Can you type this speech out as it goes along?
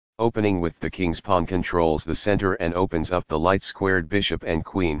Opening with the king's pawn controls the center and opens up the light-squared bishop and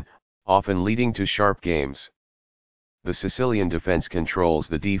queen, often leading to sharp games. The Sicilian defense controls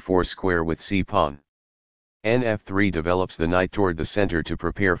the d4 square with c-pawn. Nf3 develops the knight toward the center to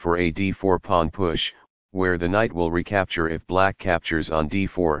prepare for a d4 pawn push, where the knight will recapture if black captures on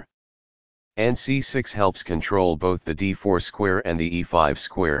d4. Nc6 helps control both the d4 square and the e5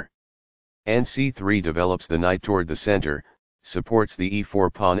 square. Nc3 develops the knight toward the center, supports the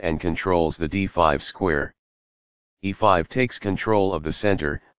e4 pawn and controls the d5 square. e5 takes control of the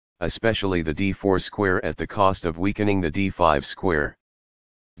center, especially the d4 square at the cost of weakening the d5 square.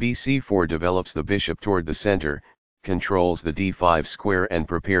 bc4 develops the bishop toward the center, controls the d5 square and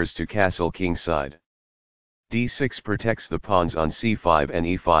prepares to castle kingside. d6 protects the pawns on c5 and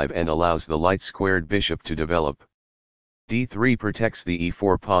e5 and allows the light-squared bishop to develop. d3 protects the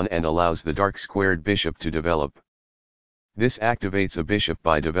e4 pawn and allows the dark-squared bishop to develop. This activates a bishop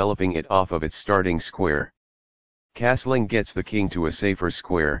by developing it off of its starting square. Castling gets the king to a safer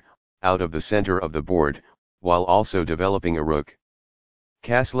square, out of the center of the board, while also developing a rook.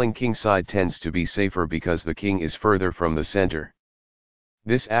 Castling kingside tends to be safer because the king is further from the center.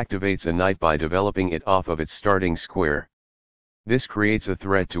 This activates a knight by developing it off of its starting square. This creates a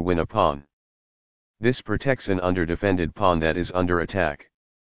threat to win a pawn. This protects an underdefended pawn that is under attack.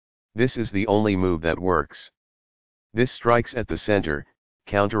 This is the only move that works. This strikes at the center,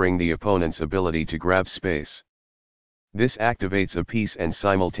 countering the opponent's ability to grab space. This activates a piece and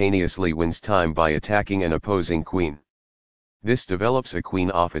simultaneously wins time by attacking an opposing queen. This develops a queen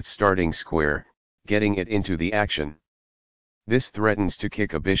off its starting square, getting it into the action. This threatens to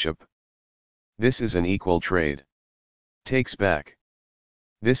kick a bishop. This is an equal trade. Takes back.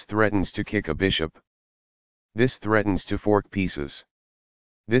 This threatens to kick a bishop. This threatens to fork pieces.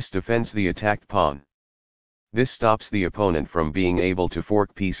 This defends the attacked pawn. This stops the opponent from being able to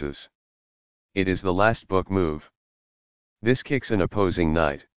fork pieces. It is the last book move. This kicks an opposing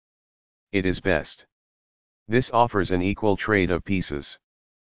knight. It is best. This offers an equal trade of pieces.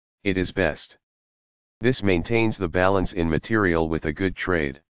 It is best. This maintains the balance in material with a good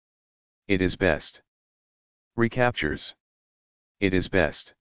trade. It is best. Recaptures. It is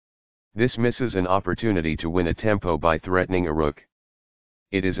best. This misses an opportunity to win a tempo by threatening a rook.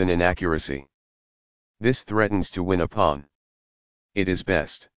 It is an inaccuracy. This threatens to win a pawn. It is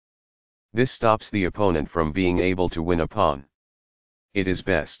best. This stops the opponent from being able to win a pawn. It is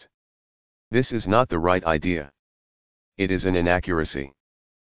best. This is not the right idea. It is an inaccuracy.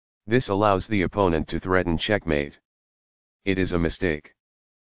 This allows the opponent to threaten checkmate. It is a mistake.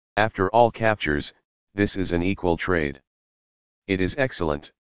 After all captures, this is an equal trade. It is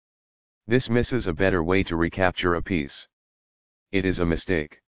excellent. This misses a better way to recapture a piece. It is a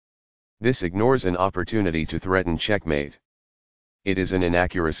mistake. This ignores an opportunity to threaten checkmate. It is an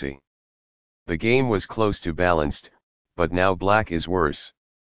inaccuracy. The game was close to balanced, but now black is worse.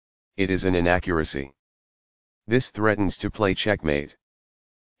 It is an inaccuracy. This threatens to play checkmate.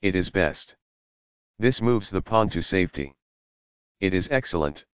 It is best. This moves the pawn to safety. It is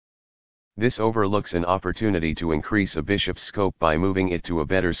excellent. This overlooks an opportunity to increase a bishop's scope by moving it to a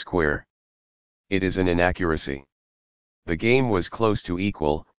better square. It is an inaccuracy. The game was close to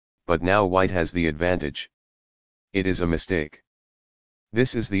equal, but now white has the advantage. It is a mistake.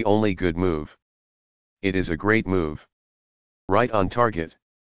 This is the only good move. It is a great move. Right on target.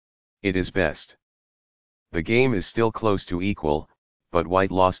 It is best. The game is still close to equal, but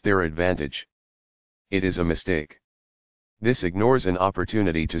white lost their advantage. It is a mistake. This ignores an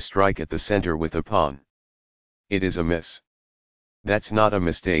opportunity to strike at the center with a pawn. It is a miss. That's not a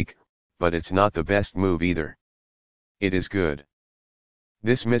mistake, but it's not the best move either. It is good.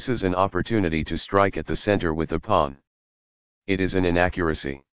 This misses an opportunity to strike at the center with a pawn. It is an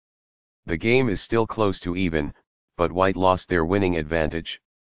inaccuracy. The game is still close to even, but white lost their winning advantage.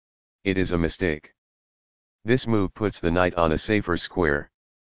 It is a mistake. This move puts the knight on a safer square.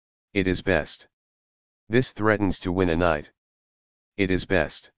 It is best. This threatens to win a knight. It is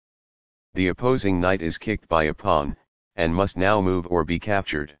best. The opposing knight is kicked by a pawn, and must now move or be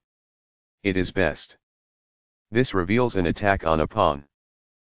captured. It is best. This reveals an attack on a pawn.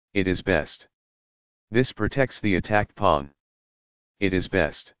 It is best. This protects the attacked pawn. It is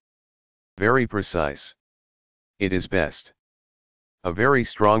best. Very precise. It is best. A very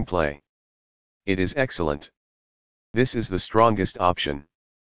strong play. It is excellent. This is the strongest option.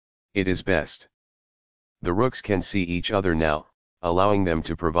 It is best. The rooks can see each other now, allowing them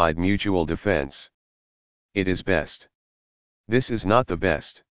to provide mutual defense. It is best. This is not the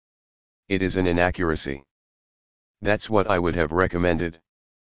best. It is an inaccuracy. That's what I would have recommended.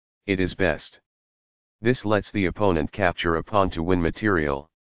 It is best. This lets the opponent capture a pawn to win material.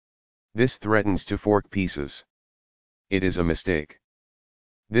 This threatens to fork pieces. It is a mistake.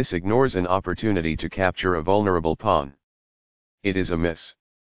 This ignores an opportunity to capture a vulnerable pawn. It is a miss.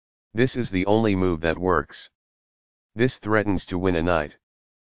 This is the only move that works. This threatens to win a knight.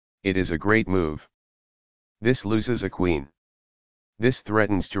 It is a great move. This loses a queen. This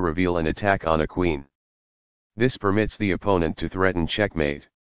threatens to reveal an attack on a queen. This permits the opponent to threaten checkmate.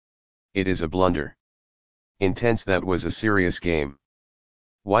 It is a blunder. Intense. That was a serious game.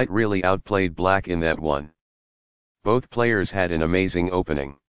 White really outplayed black in that one. Both players had an amazing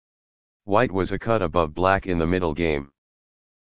opening. White was a cut above black in the middle game.